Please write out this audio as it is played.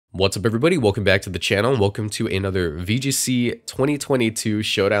What's up, everybody? Welcome back to the channel. Welcome to another VGC 2022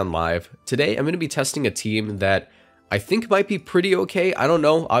 Showdown Live. Today, I'm going to be testing a team that I think might be pretty okay. I don't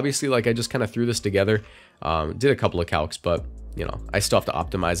know. Obviously, like, I just kind of threw this together. Did a couple of calcs, but, you know, I still have to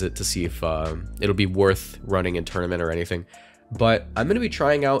optimize it to see if it'll be worth running in tournament or anything. But I'm going to be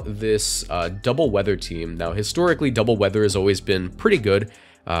trying out this double weather team. Now, historically, double weather has always been pretty good.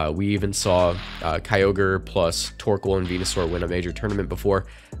 We even saw Kyogre plus Torkoal and Venusaur win a major tournament before,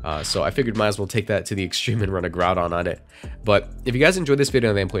 so I figured might as well take that to the extreme and run a Groudon on it. But if you guys enjoyed this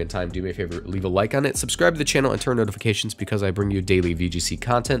video at that point in time, do me a favor, leave a like on it, subscribe to the channel, and turn notifications because I bring you daily VGC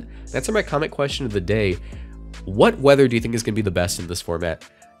content. Answer my comment question of the day. What weather do you think is going to be the best in this format?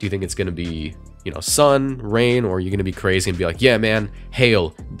 Do you think it's going to be, you know, sun, rain, or are you going to be crazy and be like, yeah, man,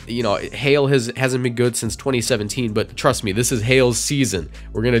 hail? You know, hail hasn't been good since 2017, but trust me, this is hail's season.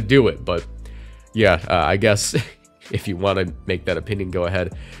 We're going to do it. But yeah, I guess if you want to make that opinion, go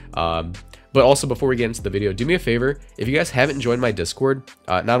ahead. But also, before we get into the video, do me a favor. If you guys haven't joined my Discord,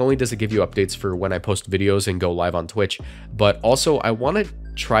 not only does it give you updates for when I post videos and go live on Twitch, but also I want to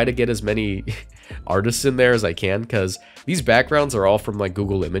try to get as many artists in there as I can, because these backgrounds are all from like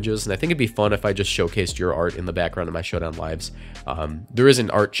Google Images, and I think it'd be fun if I just showcased your art in the background of my Showdown Lives. There is an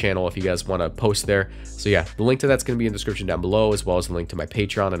art channel if you guys want to post there. So yeah, the link to that's going to be in the description down below, as well as the link to my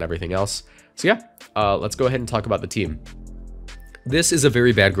Patreon and everything else. So yeah, let's go ahead and talk about the team. This is a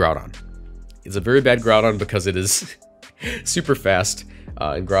very bad Groudon. It's a very bad Groudon because it is super fast,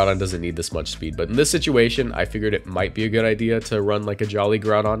 and Groudon doesn't need this much speed. But in this situation, I figured it might be a good idea to run like a Jolly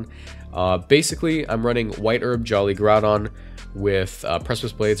Groudon. Basically, I'm running White Herb Jolly Groudon with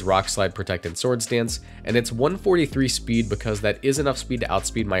Precipice Blades, Rock Slide, Protect, and Swords Dance. And it's 143 speed because that is enough speed to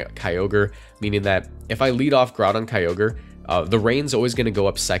outspeed my Kyogre, meaning that if I lead off Groudon Kyogre, the rain's always going to go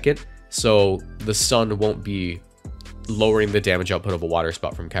up second, so the sun won't be lowering the damage output of a water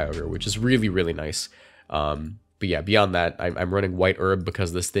spout from Kyogre, which is really, really nice. But yeah, beyond that, I'm running White Herb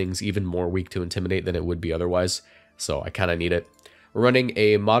because this thing's even more weak to Intimidate than it would be otherwise, so I kind of need it. We're running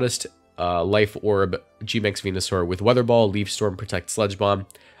a modest Life Orb G-Max Venusaur with Weather Ball, Leaf Storm, Protect, Sludge Bomb.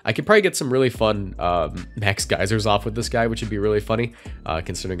 I could probably get some really fun Max Geysers off with this guy, which would be really funny,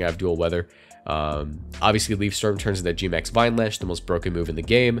 considering I have dual weather. Obviously, Leaf Storm turns into G-Max Vine Lash, the most broken move in the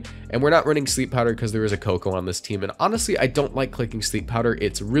game, and we're not running Sleep Powder because there is a Coco on this team, and honestly, I don't like clicking Sleep Powder.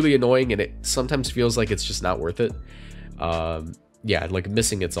 It's really annoying, and it sometimes feels like it's just not worth it. Yeah, like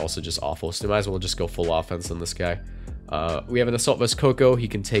missing it's also just awful, so might as well just go full offense on this guy. We have an Assault Vest Coco. He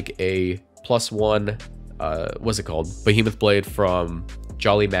can take a +1, what's it called? Behemoth Blade from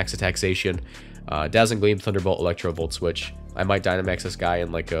Jolly Max Attaxation, Dazzling Gleam, Thunderbolt, Electro Volt Switch. I might Dynamax this guy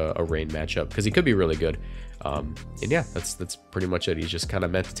in like a rain matchup because he could be really good. And yeah, that's pretty much it. He's just kind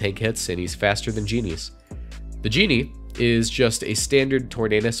of meant to take hits, and he's faster than Genies. The Genie is just a standard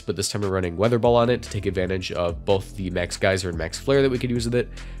Tornadus, but this time we're running Weather Ball on it to take advantage of both the Max Geyser and Max Flare that we could use with it.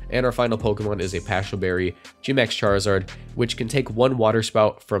 And our final Pokemon is a Passion Berry G-Max Charizard, which can take one Water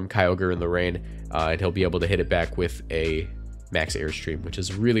Spout from Kyogre in the rain, and he'll be able to hit it back with a Max Airstream, which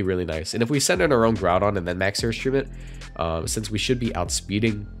is really, really nice. And if we send in our own Groudon and then Max Airstream it, since we should be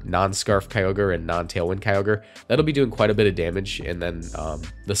outspeeding non-Scarf Kyogre and non-Tailwind Kyogre, that'll be doing quite a bit of damage, and then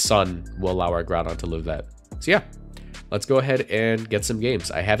the sun will allow our Groudon to live that. So yeah, let's go ahead and get some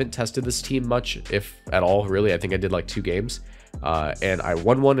games. I haven't tested this team much, if at all, really. I think I did like 2 games, and I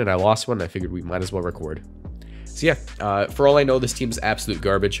won one and I lost one. I figured we might as well record. So yeah, for all I know, this team's absolute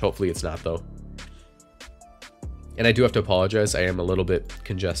garbage. Hopefully it's not, though. And I do have to apologize. I am a little bit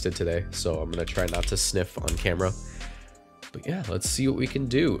congested today, so I'm going to try not to sniff on camera. But yeah, let's see what we can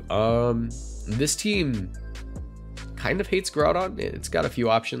do. This team kind of hates Groudon. It's got a few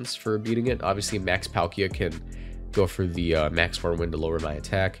options for beating it. Obviously, Max Palkia can go for the Max Whirlwind to lower my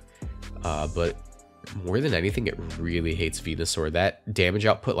attack. But more than anything, it really hates Venusaur. That damage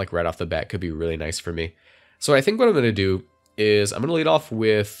output, like right off the bat, could be really nice for me. So I think what I'm going to do is I'm going to lead off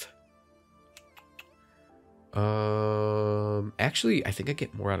with... actually, I think I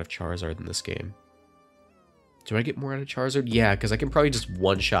get more out of Charizard in this game. Do I get more out of Charizard? Yeah, because I can probably just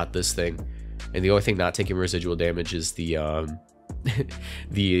one-shot this thing, and the only thing not taking residual damage is the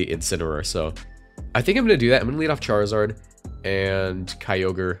the Incineroar. So I think I'm gonna do that. I'm gonna lead off Charizard and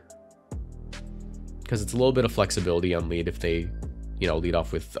Kyogre because it's a little bit of flexibility on lead if they, you know, lead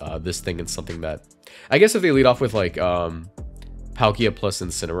off with this thing and something that, I guess if they lead off with like Palkia plus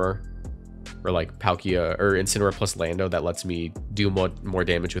Incineroar, or like Palkia or Incineroar plus Lando, that lets me do more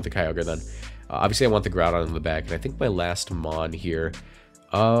damage with the Kyogre then. Obviously, I want the Groudon in the back, and I think my last Mon here.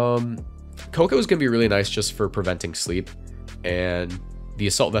 Coco is going to be really nice just for preventing sleep, and the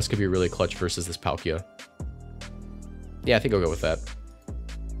Assault Vest could be really clutch versus this Palkia. Yeah, I think I'll go with that.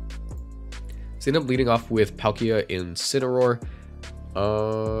 So end up leading off with Palkia Incineroar.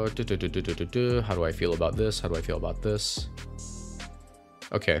 How do I feel about this? How do I feel about this?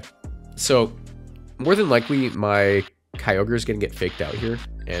 Okay, so more than likely my Kyogre is going to get faked out here,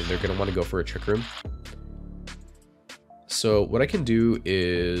 and they're going to want to go for a Trick Room. So what I can do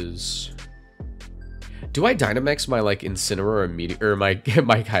is... Do I Dynamax my, like, Incineroar immediately, or my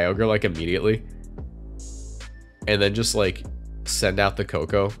Kyogre, like, immediately? And then just, like, send out the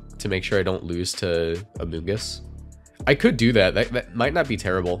Coco to make sure I don't lose to Amoonguss? I could do that. That might not be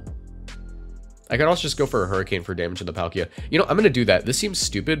terrible. I could also just go for a Hurricane for damage to the Palkia. You know, I'm going to do that. This seems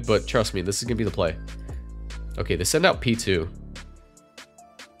stupid, but trust me, this is going to be the play. Okay, they send out P2.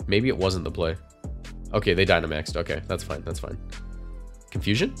 Maybe it wasn't the play. Okay, they Dynamaxed. Okay, that's fine. That's fine.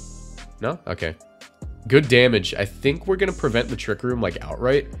 Confusion? No? Okay. Good damage. I think we're going to prevent the Trick Room, like,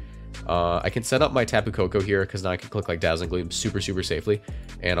 outright. I can set up my Tapu Koko here, because now I can click, like, Dazzling Gleam super safely.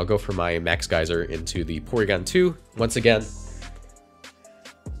 And I'll go for my Max Geyser into the Porygon 2 once again.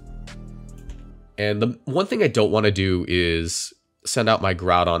 And the one thing I don't want to do is send out my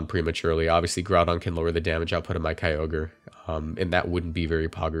Groudon prematurely. Obviously, Groudon can lower the damage output of my Kyogre, and that wouldn't be very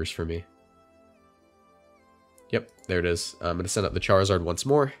poggers for me. Yep, there it is. I'm going to send out the Charizard once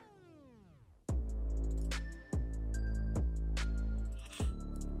more.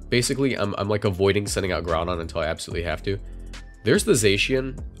 Basically, I'm like avoiding sending out Groudon until I absolutely have to. There's the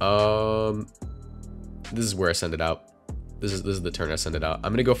Zacian. This is where I send it out. This is the turn I send it out.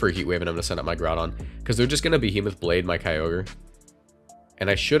 I'm gonna go for a Heat Wave and I'm gonna send out my Groudon because they're just gonna Behemoth Blade my Kyogre, and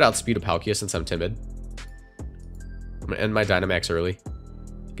I should outspeed a Palkia since I'm timid. I'm gonna end my Dynamax early,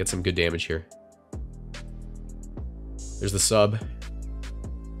 get some good damage here. There's the sub.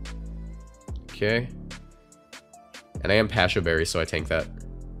 Okay, and I am Pasha Berry, so I tank that.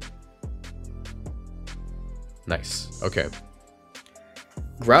 Nice. Okay.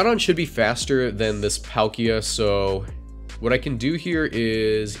 Groudon should be faster than this Palkia, so what I can do here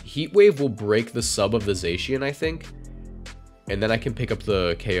is Heat Wave will break the sub of the Zacian, I think, and then I can pick up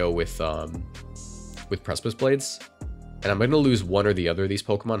the KO with Precipice Blades, and I'm going to lose one or the other of these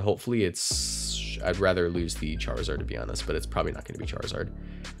Pokemon. Hopefully it's... I'd rather lose the Charizard, to be honest, but it's probably not going to be Charizard.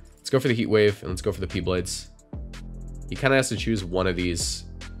 Let's go for the Heat Wave, and let's go for the P-Blades. He kind of has to choose one of these.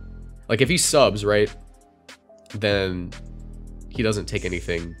 Like, if he subs, right, then he doesn't take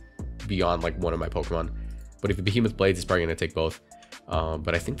anything beyond, like, one of my Pokemon. But if the Behemoth Blades, he's probably going to take both.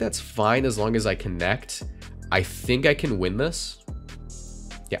 But I think that's fine as long as I connect. I think I can win this.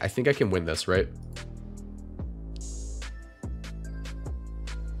 Yeah, I think I can win this, right?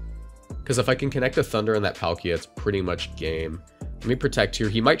 Because if I can connect a Thunder on that Palkia, it's pretty much game. Let me protect here.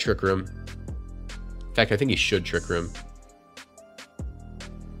 He might Trick Room. In fact, I think he should Trick Room.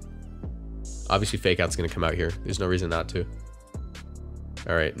 Obviously, Fake Out's going to come out here. There's no reason not to.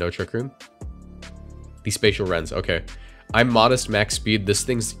 Alright, no Trick Room. The Spatial Rends. Okay. I'm modest max speed. This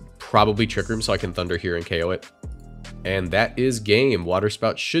thing's probably Trick Room, so I can Thunder here and KO it. And that is game. Water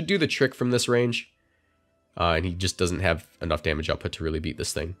Spout should do the trick from this range. And he just doesn't have enough damage output to really beat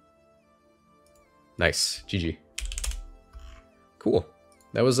this thing. Nice. GG. Cool.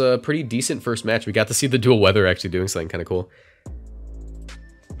 That was a pretty decent first match. We got to see the dual weather actually doing something kind of cool.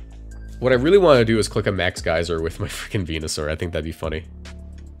 What I really want to do is click a Max Geyser with my freaking Venusaur. I think that'd be funny.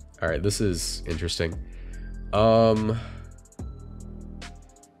 Alright, this is interesting.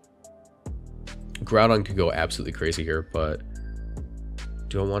 Groudon could go absolutely crazy here, but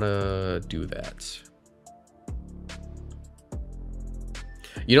do I want to do that?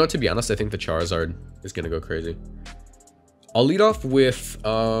 You know what, to be honest, I think the Charizard is going to go crazy. I'll lead off with,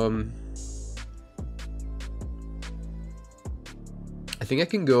 I think I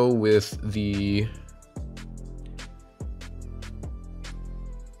can go with the...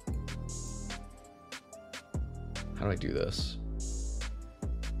 How do I do this?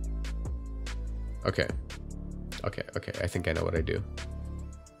 Okay. Okay, I think I know what I do.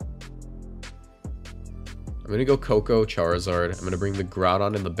 I'm going to go Coco, Charizard. I'm going to bring the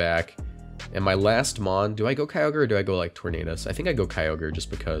Groudon in the back. And my last Mon, do I go Kyogre or do I go, like, Tornadus? I think I go Kyogre just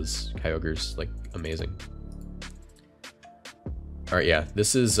because Kyogre's, like, amazing. Alright, yeah,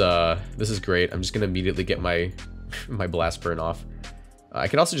 this is great. I'm just going to immediately get my, my Blast Burn off. I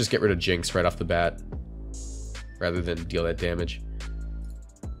can also just get rid of Jinx right off the bat, rather than deal that damage.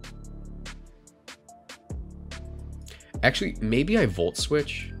 Actually, maybe I Volt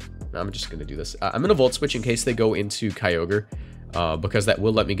Switch. No, I'm just going to do this. I'm going to Volt Switch in case they go into Kyogre, because that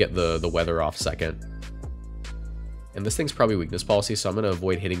will let me get the weather off second. And this thing's probably weakness policy, so I'm going to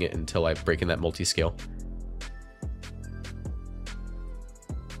avoid hitting it until I break in that multi-scale.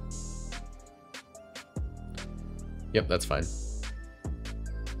 Yep, that's fine.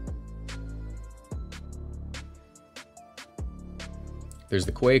 There's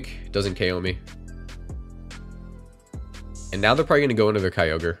the Quake. Doesn't KO me. And now they're probably going to go into their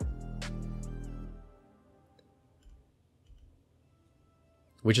Kyogre.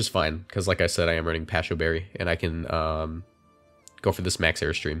 Which is fine, because like I said, I am running Pasho Berry, and I can go for this Max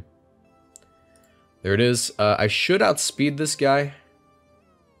Airstream. There it is. I should outspeed this guy,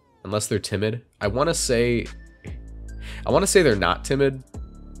 unless they're timid. I want to say they're not timid.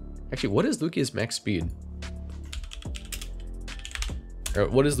 Actually, what is Lugia's max speed? Or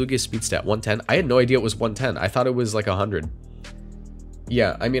what is Lugia's speed stat? 110? I had no idea it was 110. I thought it was like 100.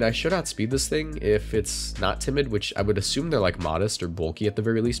 Yeah, I mean, I should outspeed this thing if it's not timid, which I would assume they're like modest or bulky at the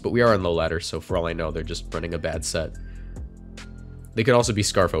very least, but we are on low ladder, so for all I know, they're just running a bad set. They could also be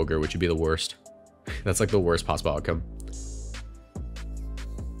Scarf Ogre, which would be the worst. That's like the worst possible outcome.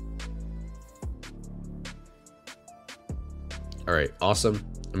 Alright, awesome.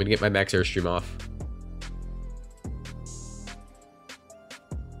 I'm gonna get my Max Airstream off.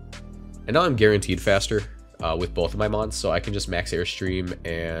 And now I'm guaranteed faster. With both of my mons, so I can just Max Airstream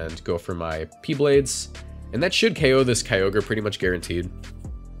and go for my P-Blades. And that should KO this Kyogre pretty much guaranteed.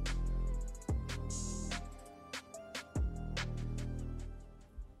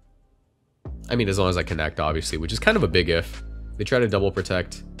 I mean, as long as I connect, obviously, which is kind of a big if. They try to double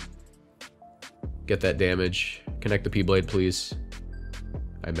protect. Get that damage. Connect the P-Blade, please.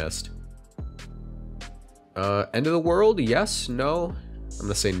 I missed. End of the world? Yes? No? I'm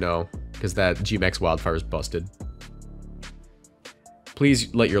gonna say no. Because that G-Max Wildfire is busted.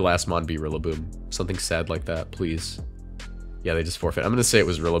 Please let your last mon be Rillaboom. Something sad like that, please. Yeah, they just forfeit. I'm gonna say it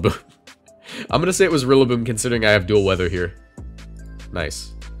was Rillaboom. I'm gonna say it was Rillaboom considering I have dual weather here.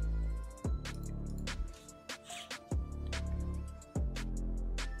 Nice.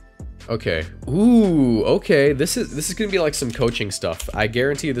 Okay. Ooh, okay. This is gonna be like some coaching stuff. I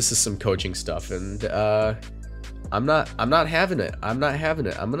guarantee you this is some coaching stuff, and I'm not having it. I'm not having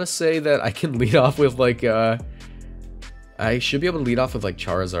it. I'm gonna say that I can lead off with like I should be able to lead off with like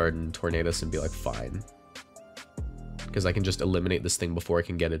Charizard and Tornadus and be like fine. Because I can just eliminate this thing before I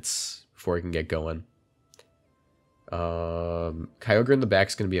can get going. Kyogre in the back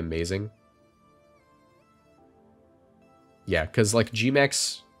is gonna be amazing. Yeah, because like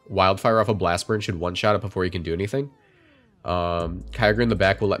G-Max Wildfire off a Blast Burn should one-shot it before you can do anything. Kyogre in the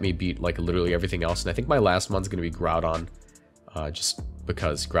back will let me beat like literally everything else, and I think my last mon's gonna be Groudon, just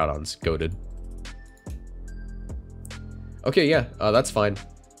because Groudon's goated. Okay, yeah, that's fine.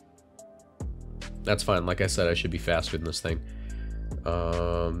 That's fine. Like I said, I should be faster than this thing.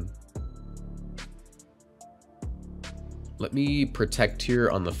 Let me protect here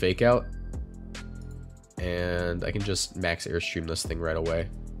on the fake out, and I can just Max Airstream this thing right away.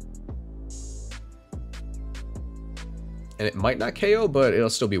 And it might not KO, but it'll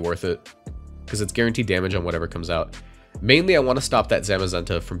still be worth it, because it's guaranteed damage on whatever comes out. Mainly, I want to stop that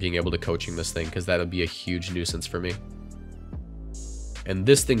Zamazenta from being able to coaching this thing, because that'll be a huge nuisance for me. And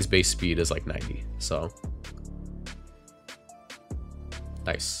this thing's base speed is like 90, so...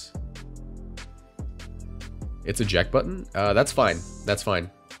 Nice. It's a eject button? That's fine. That's fine.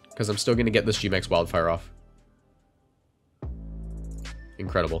 Because I'm still going to get this G-Max Wildfire off.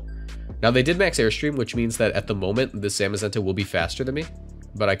 Incredible. Now, they did Max Airstream, which means that at the moment, this Zamazenta will be faster than me.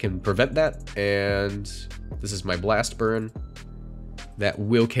 But I can prevent that, and this is my Blast Burn. That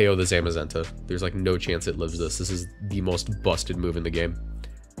will KO the Zamazenta. There's like no chance it lives this. This is the most busted move in the game.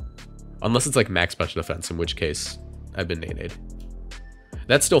 Unless it's like max special defense, in which case I've been nay-nayed.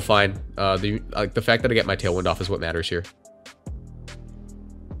 That's still fine. The fact that I get my Tailwind off is what matters here.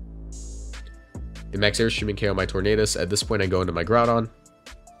 The Max Airstream and KO my Tornadus. At this point, I go into my Groudon.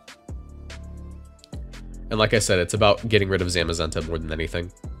 And like I said, it's about getting rid of Zamazenta more than anything.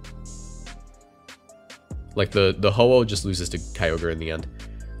 Like, the Ho-Oh just loses to Kyogre in the end.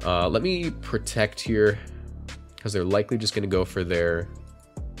 Let me protect here, because they're likely just going to go for their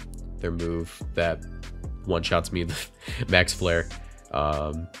move that one-shots me, the Max Flare.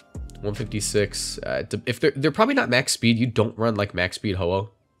 156. If they're probably not max speed, you don't run like max speed Ho-Oh.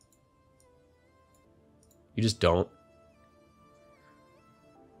 You just don't.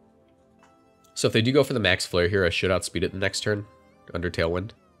 So if they do go for the Max Flare here, I should outspeed it the next turn under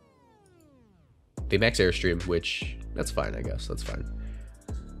Tailwind. They Max Airstream, which, that's fine, I guess. That's fine.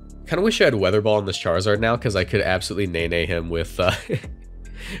 Kind of wish I had Weather Ball on this Charizard now, because I could absolutely nay-nay him with,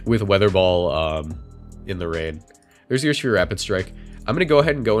 with Weather Ball in the rain. There's your Sphere Rapid Strike. I'm going to go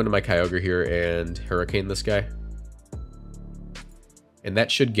ahead and go into my Kyogre here and Hurricane this guy. And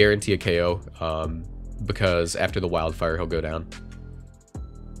that should guarantee a KO, because after the Wildfire, he'll go down.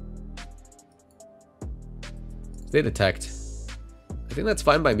 They detect. I think that's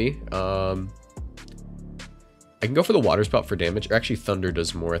fine by me. I can go for the water spout for damage. Or actually, thunder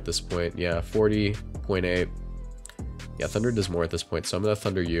does more at this point. Yeah, 40.8. Yeah, thunder does more at this point, so I'm gonna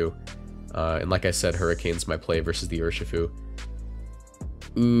thunder you. And like I said, hurricane's my play versus the Urshifu.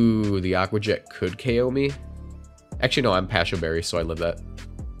 Ooh, the Aqua Jet could KO me. Actually, no, I'm Pasho Berry, so I live that.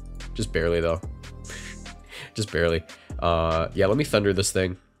 Just barely, though. Just barely. Yeah, let me thunder this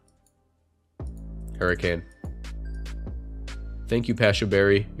thing. Hurricane. Thank you, Pasho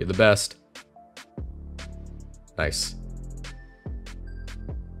Berry. You're the best. Nice.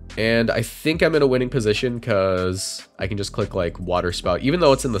 And I think I'm in a winning position because I can just click, like, Water Spout. Even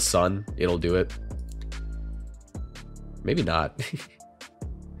though it's in the sun, it'll do it. Maybe not.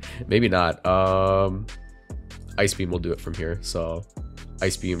 Maybe not. Ice Beam will do it from here, so...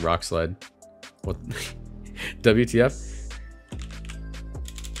 Ice Beam, Rock Slide. What? WTF?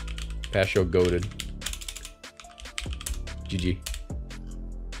 Pasho goated. GG.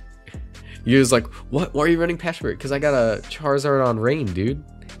 You was like, what? Why are you running Pasho? Because I got a Charizard on Rain, dude.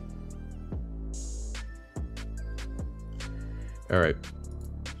 Alright.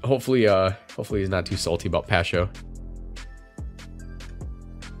 Hopefully he's not too salty about Pasho.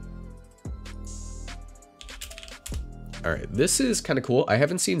 Alright, this is kind of cool. I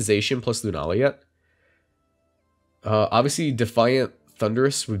haven't seen Zacian plus Lunala yet. Obviously, Defiant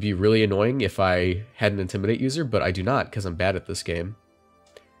Thunderous would be really annoying if I had an Intimidate user, but I do not because I'm bad at this game.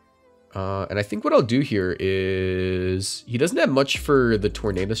 And I think what I'll do here is... He doesn't have much for the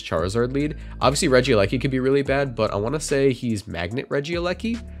Tornadus Charizard lead. Obviously, Regieleki could be really bad, but I want to say he's Magnet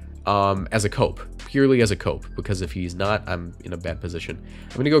Regieleki as a cope. Purely as a cope, because if he's not, I'm in a bad position.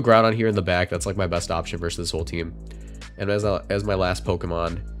 I'm going to go Groudon here in the back. That's like my best option versus this whole team. And as my last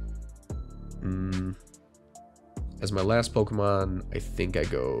Pokemon... As my last Pokemon, I think I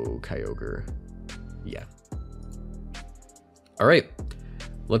go Kyogre. Yeah. Alright.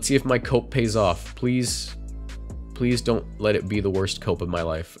 Let's see if my cope pays off. Please don't let it be the worst cope of my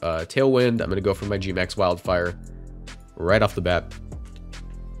life. Tailwind, I'm going to go for my G-Max Wildfire right off the bat.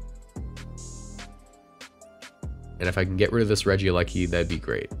 And if I can get rid of this Regieleki, that'd be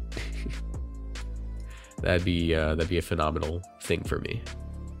great. That'd be a phenomenal thing for me.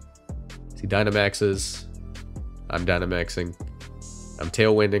 See, Dynamaxes. I'm Dynamaxing. I'm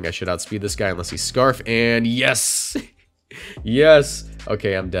Tailwinding. I should outspeed this guy unless he's Scarf. And yes! Yes!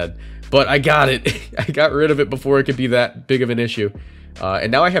 Okay, I'm dead. But I got it. I got rid of it before it could be that big of an issue.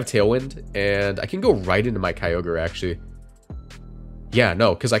 And now I have Tailwind. And I can go right into my Kyogre, actually. Yeah,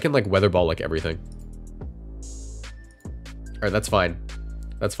 no, because I can, like, Weather Ball, like, everything. Alright, that's fine.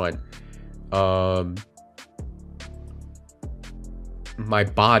 That's fine. My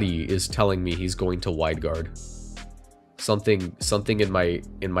body is telling me he's going to Wide Guard. Something in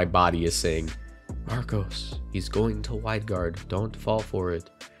my body is saying, Marcos, he's going to Wide Guard. Don't fall for it.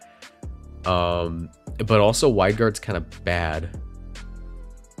 But also Wide Guard's kind of bad.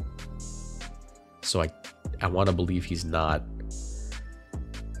 So I want to believe he's not.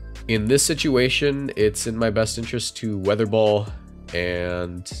 In this situation, it's in my best interest to Weather Ball,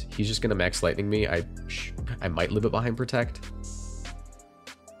 and he's just gonna Max Lightning me. I might live it behind Protect.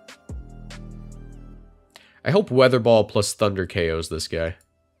 I hope Weather Ball plus Thunder KOs this guy.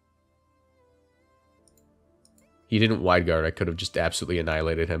 He didn't Wide Guard. I could have just absolutely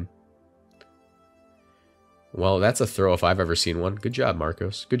annihilated him. Well, that's a throw if I've ever seen one. Good job,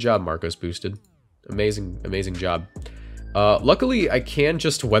 Marcos. Good job, Marcos Boosted. Amazing, amazing job. Luckily, I can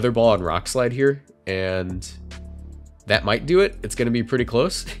just Weather Ball and Rock Slide here, and that might do it. It's going to be pretty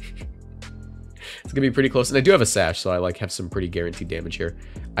close. It's going to be pretty close. And I do have a Sash, so I like have some pretty guaranteed damage here.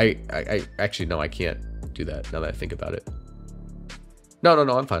 I actually, no, I can't do that now that I think about it. No,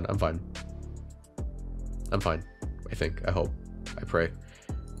 I'm fine. I'm fine. I'm fine. I think. I hope. I pray.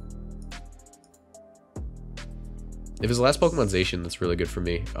 If his last Pokemon's Zacian, that's really good for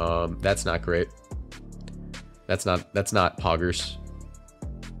me. That's not great. That's not Poggers.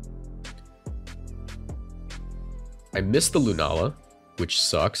 I missed the Lunala, which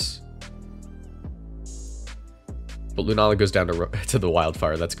sucks. But Lunala goes down to the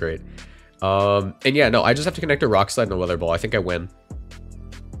Wildfire. That's great. And yeah, no, I just have to connect a Rock Slide and a Weather Ball. I think I win.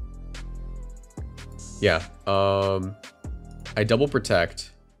 Yeah. I double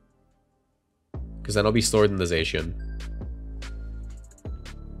Protect. Because then I'll be stored in the Zacian.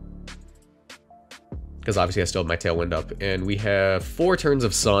 Because obviously I still have my Tailwind up. And we have 4 turns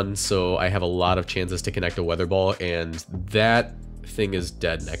of Sun, so I have a lot of chances to connect a Weather Ball. And that thing is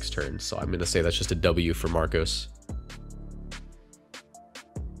dead next turn. So I'm going to say that's just a W for Marcos.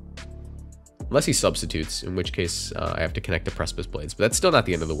 Unless he substitutes, in which case I have to connect the Precipice Blades. But that's still not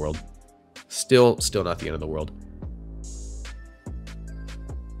the end of the world. Still not the end of the world.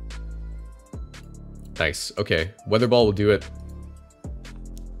 Nice. Okay. Weather Ball will do it.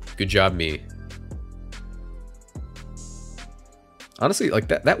 Good job, me. Honestly, like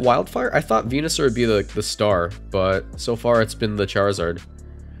that Wildfire, I thought Venusaur would be the star, but so far it's been the Charizard.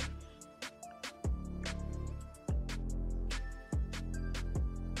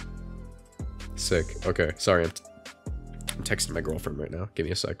 Sick. Okay. Sorry, I'm texting my girlfriend right now. Give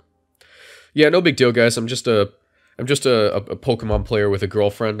me a sec. Yeah, no big deal, guys. I'm just a Pokemon player with a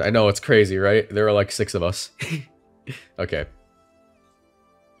girlfriend. I know, it's crazy, right? There are like 6 of us. Okay.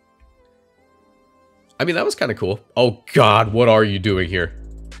 I mean, that was kind of cool. Oh god, what are you doing here?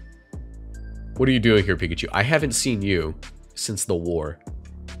 What are you doing here, Pikachu? I haven't seen you since the war.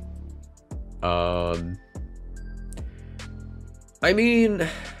 I mean,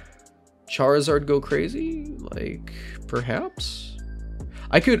 Charizard go crazy? Like, perhaps?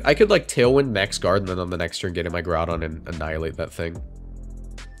 I could like Tailwind Max Guard and then on the next turn get in my Groudon and annihilate that thing.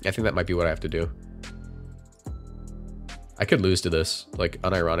 I think that might be what I have to do. I could lose to this, like,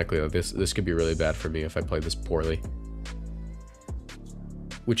 unironically. Like, this could be really bad for me if I play this poorly.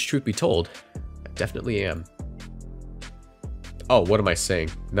 Which, truth be told, I definitely am. Oh, what am I saying?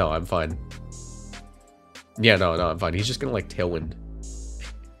 No, I'm fine. Yeah, no, I'm fine. He's just gonna, like, Tailwind.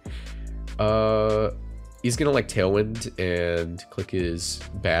 He's gonna, like, Tailwind and click his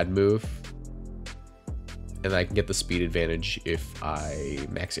bad move. And I can get the speed advantage if I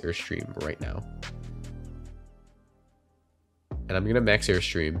max Airstream right now. And I'm gonna max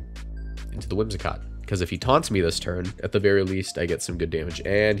Airstream into the Whimsicott. Because if he taunts me this turn, at the very least, I get some good damage.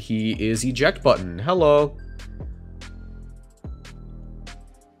 And he is Eject Button. Hello.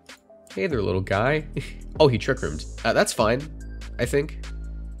 Hey there, little guy. Oh, he Trick Roomed. That's fine, I think.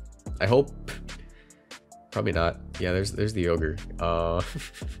 I hope. Probably not. Yeah, there's the ogre.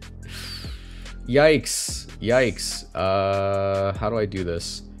 Yikes. Yikes. How do I do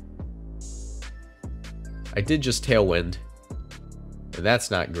this? I did just Tailwind. And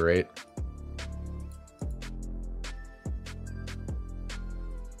that's not great.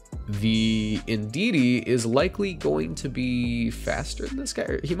 The Indeedee is likely going to be faster than this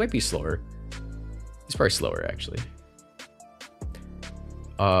guy. He might be slower. He's probably slower, actually.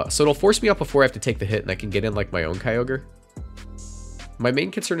 So it'll force me out before I have to take the hit, and I can get in like my own Kyogre. My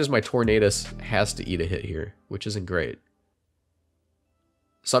main concern is my Tornadus has to eat a hit here, which isn't great.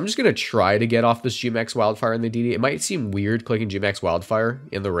 So I'm just going to try to get off this G-Max Wildfire in the DD. It might seem weird clicking G-Max Wildfire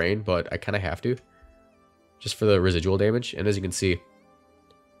in the rain, but I kind of have to. Just for the residual damage. And as you can see...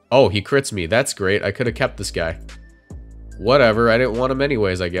 Oh, he crits me. That's great. I could have kept this guy. Whatever. I didn't want him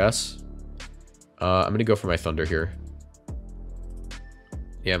anyways, I guess. I'm going to go for my Thunder here.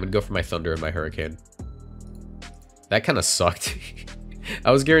 Yeah, I'm going to go for my Thunder and my Hurricane. That kind of sucked. I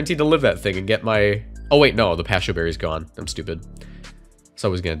was guaranteed to live that thing and get my... Oh, wait, no. The Passion Berry's gone. I'm stupid. So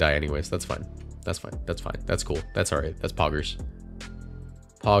I was gonna die anyways. That's fine. That's fine. That's fine. That's cool. That's alright. That's Poggers.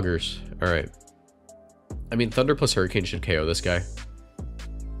 Poggers. Alright. I mean, Thunder plus Hurricane should KO this guy.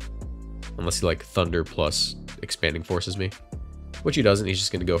 Unless he, like, Thunder plus Expanding Forces me. Which he doesn't. He's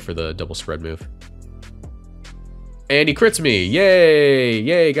just gonna go for the double spread move. And he crits me! Yay!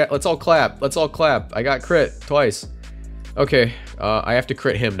 Yay! Let's all clap. Let's all clap. I got crit twice. Okay. I have to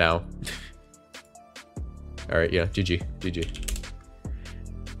crit him now. Alright, yeah. GG. GG.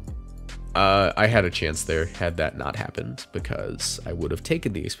 I had a chance there had that not happened, because I would have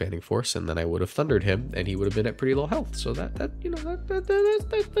taken the Expanding Force and then I would have Thundered him and he would have been at pretty low health. So that's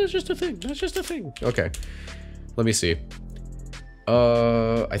just a thing. That's just a thing. Okay. Let me see.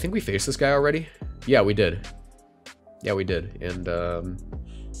 I think we faced this guy already. Yeah, we did. Yeah, we did. And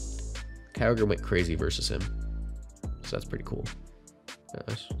Kyogre went crazy versus him. So that's pretty cool.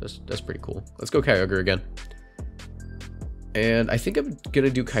 Yeah, that's pretty cool. Let's go Kyogre again. And I think I'm gonna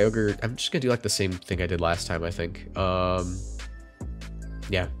do Kyogre. I'm just gonna do like the same thing I did last time, I think.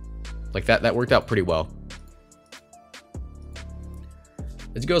 Yeah. Like that worked out pretty well.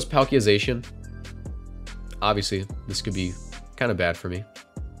 As goes Palkiazation. Obviously, this could be kind of bad for me.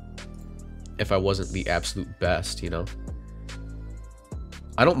 If I wasn't the absolute best, you know.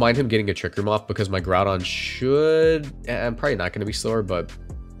 I don't mind him getting a Trick Room off because my Groudon should... I'm probably not gonna be slower, but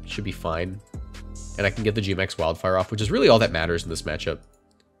should be fine. And I can get the G-Max Wildfire off, which is really all that matters in this matchup.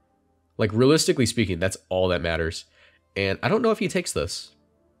 Like, realistically speaking, that's all that matters. And I don't know if he takes this.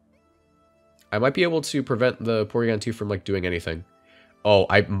 I might be able to prevent the Porygon 2 from, like, doing anything. Oh,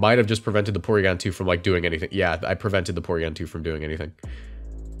 I might have just prevented the Porygon 2 from, like, doing anything. Yeah, I prevented the Porygon 2 from doing anything.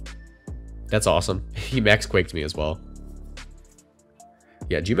 That's awesome. He Max Quaked me as well.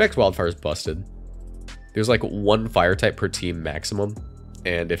 Yeah, G-Max Wildfire is busted. There's, like, one Fire type per team maximum.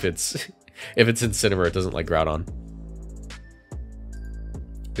 And if it's... If it's Incineroar, it doesn't like Groudon.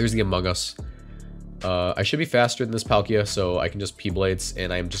 There's the Among Us. I should be faster than this Palkia, so I can just P-Blades,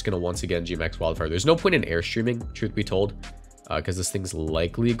 and I'm just going to once again G-Max Wildfire. There's no point in Airstreaming, truth be told, because this thing's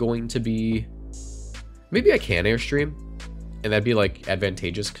likely going to be... Maybe I can Airstream, and that'd be, like,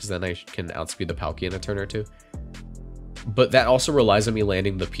 advantageous, because then I can outspeed the Palkia in a turn or two. But that also relies on me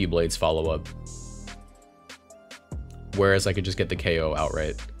landing the P-Blades follow-up. Whereas I could just get the KO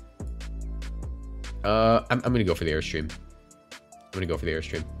outright. I'm going to go for the Airstream. I'm going to go for the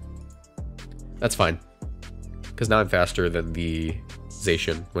Airstream. That's fine. Because now I'm faster than the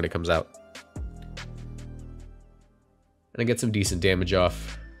Zacian when it comes out. And I get some decent damage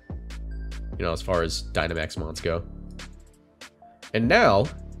off. You know, as far as Dynamax mons go. And now...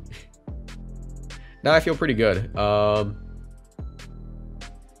 now I feel pretty good.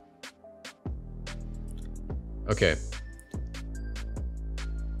 Okay.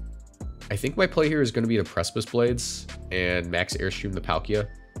 I think my play here is going to be to Precipice Blades and max Airstream the Palkia.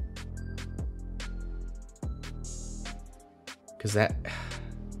 Because that...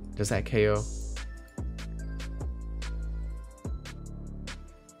 does that KO?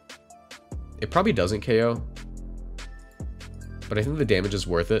 It probably doesn't KO. But I think the damage is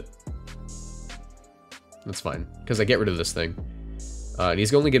worth it. That's fine. Because I get rid of this thing. And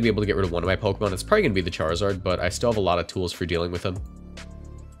he's only going to be able to get rid of one of my Pokemon. It's probably going to be the Charizard, but I still have a lot of tools for dealing with him.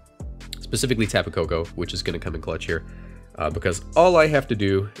 Specifically Tapu Koko, which is going to come in clutch here. Because all I have to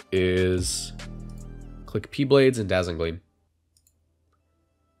do is click P-Blades and Dazzling Gleam.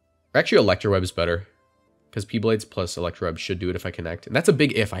 Or actually, Electroweb is better. Because P-Blades plus Electroweb should do it if I connect. And that's a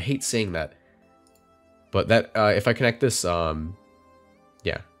big if. I hate saying that. But that, if I connect this,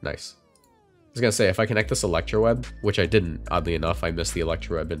 yeah, nice. I was going to say, if I connect this Electroweb, which I didn't, oddly enough, I missed the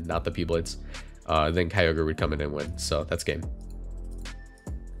Electroweb and not the P-Blades, then Kyogre would come in and win. So, that's game.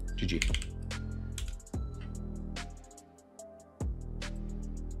 GG.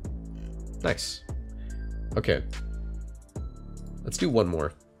 Nice. Okay. Let's do one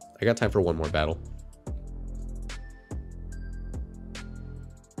more. I got time for one more battle.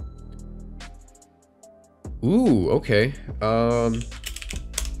 Ooh, okay.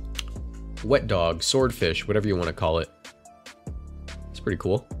 Wet Dog, Swordfish, whatever you want to call it. It's pretty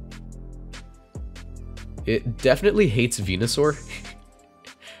cool. It definitely hates Venusaur.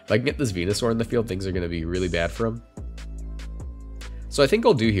 If I can get this Venusaur in the field, things are going to be really bad for him. So I think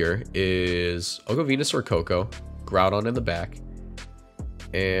I'll do here is I'll go Venusaur Koko, Groudon in the back,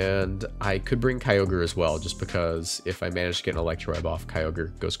 and I could bring Kyogre as well, just because if I manage to get an Electroweb off,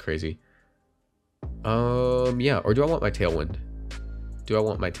 Kyogre goes crazy. Yeah, or do I want my Tailwind? Do I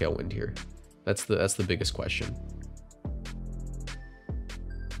want my Tailwind here? That's the biggest question.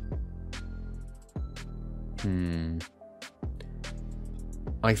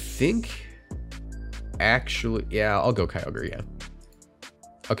 I think actually, yeah, I'll go Kyogre, yeah.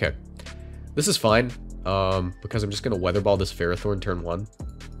 Okay. This is fine, because I'm just gonna Weather Ball this Ferrothorn turn 1.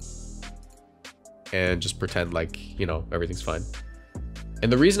 And just pretend like, you know, everything's fine.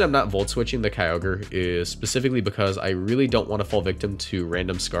 And the reason I'm not Volt Switching the Kyogre is specifically because I really don't want to fall victim to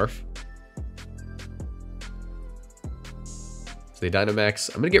Random Scarf. So they Dynamax.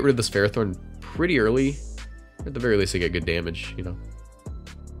 I'm going to get rid of this Ferrothorn pretty early. At the very least, I get good damage, you know.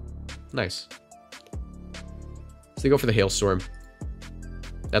 Nice. So they go for the Hailstorm.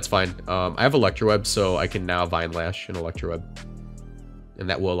 That's fine. I have Electroweb, so I can now Vine Lash and Electroweb. And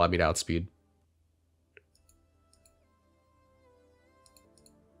that will allow me to outspeed.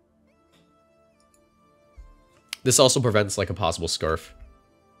 This also prevents, like, a possible Scarf.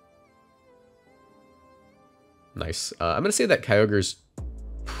 Nice. I'm going to say that Kyogre's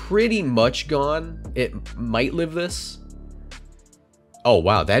pretty much gone. It might live this. Oh,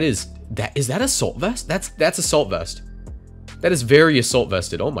 wow. Is that Assault Vest? That's Assault Vest. That is very Assault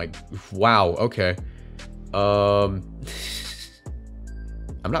Vested. Oh, my... Wow. Okay. I'm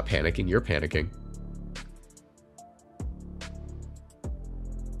not panicking. You're panicking.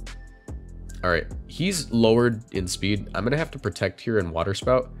 Alright, he's lowered in speed. I'm going to have to Protect here and Water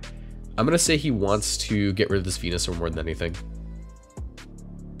Spout. I'm going to say he wants to get rid of this Venusaur more than anything.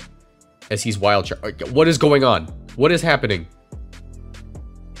 As he's Wild Charge. What is going on? What is happening?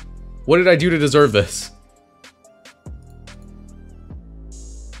 What did I do to deserve this?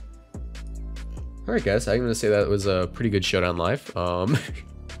 Alright guys, I'm going to say that was a pretty good Showdown live.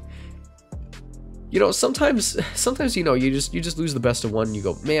 You know, sometimes you know, you just lose the best of one and you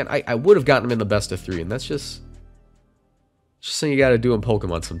go, man, I would have gotten him in the best of 3, and that's just something you gotta do in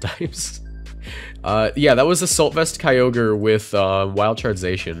Pokemon sometimes. Yeah, that was Assault Vest Kyogre with Wild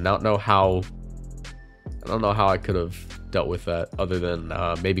Charization. I don't know how I could have dealt with that other than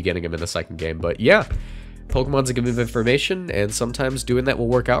maybe getting him in the second game. But yeah, Pokemon's a given of information, and sometimes doing that will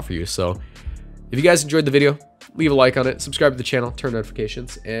work out for you. So If you guys enjoyed the video, leave a like on it, subscribe to the channel, turn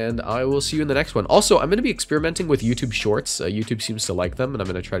notifications, and I will see you in the next one. Also, I'm going to be experimenting with YouTube Shorts. YouTube seems to like them, and I'm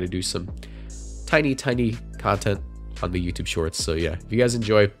going to try to do some tiny content on the YouTube Shorts. So yeah, if you guys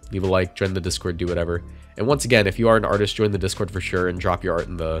enjoy, leave a like, join the Discord, do whatever. And once again, if you are an artist, join the Discord for sure, and drop your art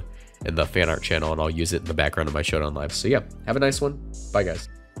in the fan art channel, and I'll use it in the background of my Showdown live. So yeah, have a nice one. Bye guys.